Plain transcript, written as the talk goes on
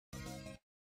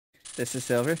This is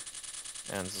Silver,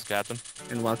 And this is Captain.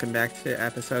 and welcome back to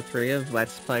episode 3 of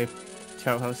Let's Play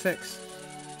Touhou 6.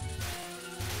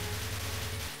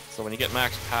 So when you get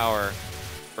max power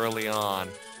early on,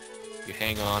 you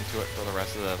hang on to it for the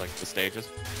rest of the stages.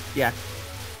 Yeah.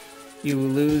 You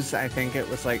lose, I think it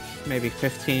was like maybe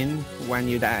 15 when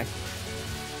you die.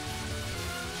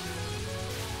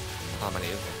 How many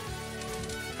is it?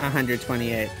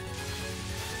 128.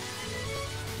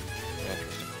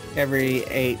 Interesting. Every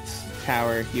 8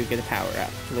 power, you get a power up,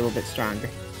 a little bit stronger.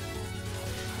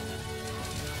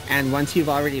 And once you've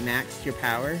already maxed your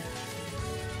power,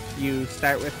 you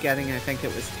start with getting, I think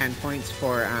it was 10 points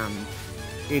for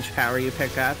each power you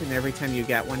pick up, and every time you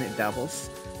get one, it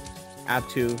doubles up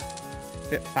to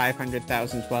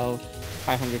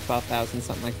 512,000,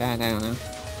 something like that. I don't know.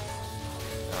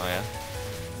 Oh yeah?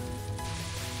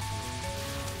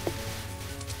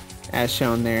 As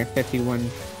shown there,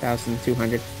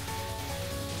 51,200.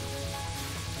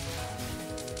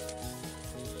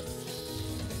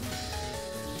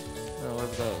 Oh, what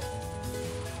are those?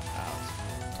 Ow.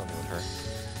 Something with her.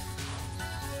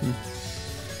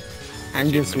 I'm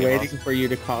She's just Minnie waiting for you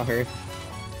to call her.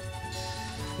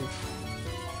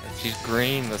 She's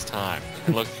green this time.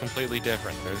 It looks completely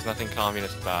different. There's nothing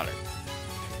communist about her.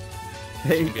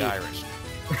 She can be Irish.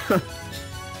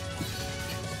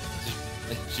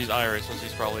 She's Irish, so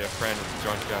she's probably a friend of the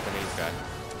drunk Japanese guy.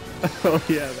 Oh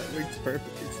yeah, that makes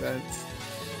perfect sense.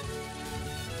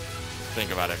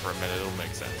 Think about it for a minute, it'll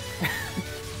make sense.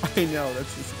 I know,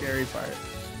 that's the scary part.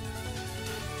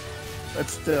 But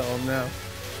still, no.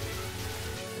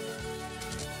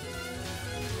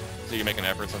 So you make an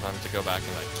effort sometimes to go back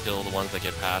and like kill the ones that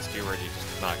get past you, or do you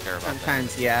just not care about them?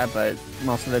 Sometimes, yeah, but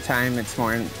most of the time it's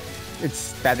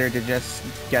better to just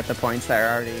get the points that are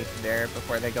already there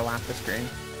before they go off the screen.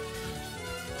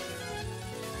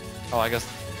 Oh, I guess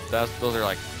those are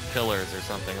like pillars or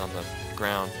something on the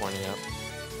ground pointing up.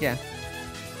 Yeah.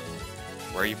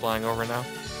 Where are you flying over now?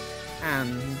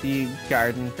 The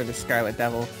garden for the Scarlet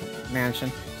Devil mansion.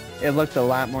 It looked a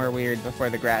lot more weird before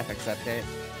the graphics update.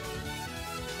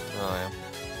 Oh yeah.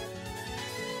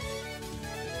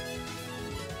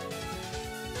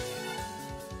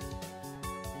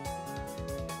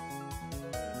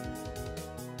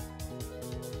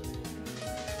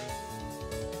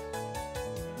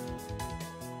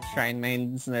 Shrine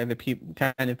maidens, they're the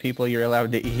kind of people you're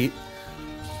allowed to eat.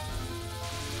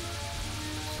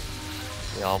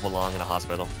 They all belong in a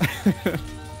hospital.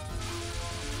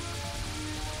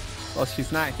 Well,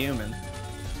 she's not human.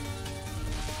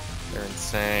 They're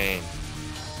insane.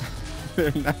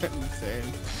 They're not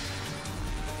insane.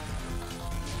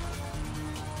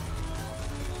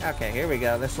 Okay, here we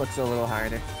go. This looks a little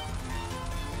harder.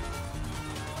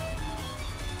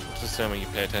 Just assuming you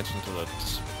pay attention to the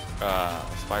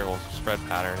spiral spread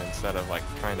pattern instead of like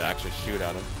trying to actually shoot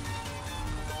at them.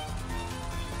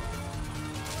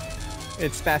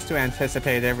 It's best to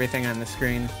anticipate everything on the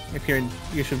screen.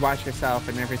 You should watch yourself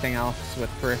and everything else with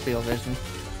peripheral vision.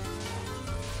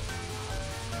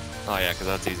 Oh yeah, because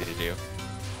that's easy to do.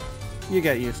 You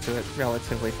get used to it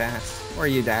relatively fast, or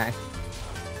you die.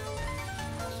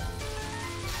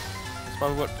 That's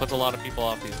probably what puts a lot of people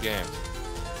off these games.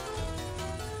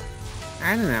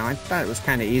 I don't know, I thought it was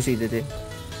kind of easy to do.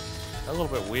 A little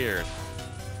bit weird.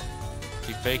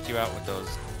 He faked you out with those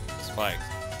spikes.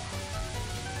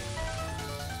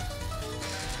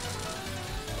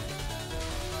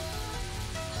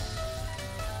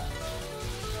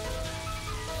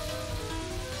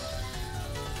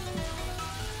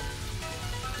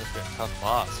 This is a tough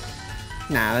boss.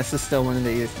 Nah, this is still one of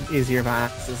the easier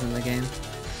bosses in the game.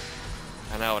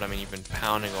 I know, but I mean, you've been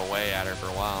pounding away at her for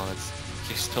a while, and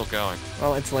she's still going.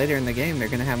 Well, it's later in the game, they're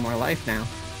gonna have more life now.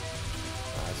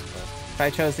 I suppose. If I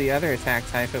chose the other attack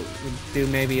type, it would do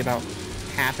maybe about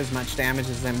half as much damage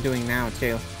as I'm doing now,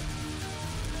 too.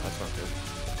 That's not good.